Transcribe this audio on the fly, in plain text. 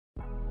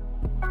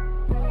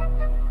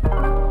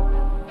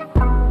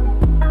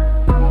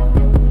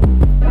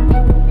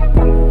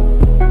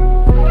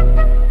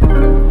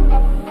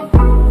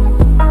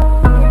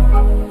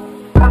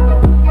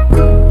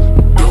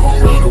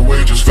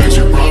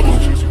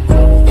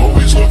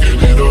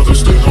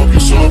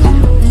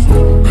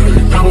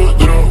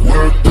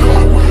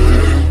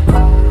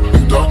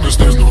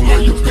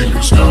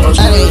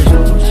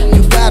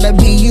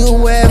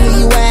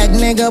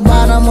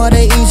Bottom of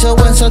the east or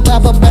west on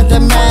top about the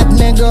map,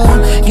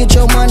 nigga. Get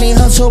your money,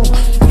 hustle,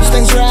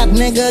 stay strapped,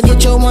 nigga.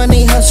 Get your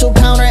money, hustle,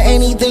 counter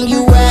anything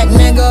you at,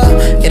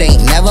 nigga. It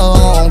ain't never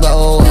gonna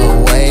go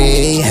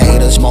away.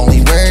 Haters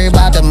only worry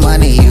about the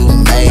money you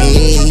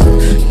made.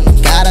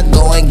 Gotta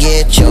go and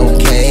get your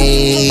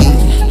cake.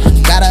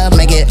 Gotta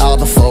make it all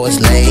before it's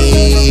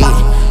late.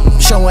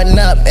 Showing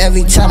up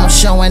every time I'm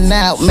showing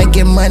out,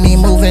 making money,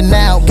 moving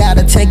out.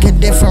 Gotta take a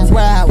different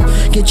route.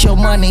 Get your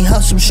money,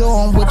 hustle, show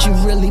 'em what you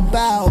really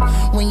bout.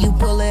 When you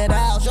pull it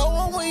out, show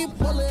 'em when you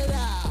pull it out.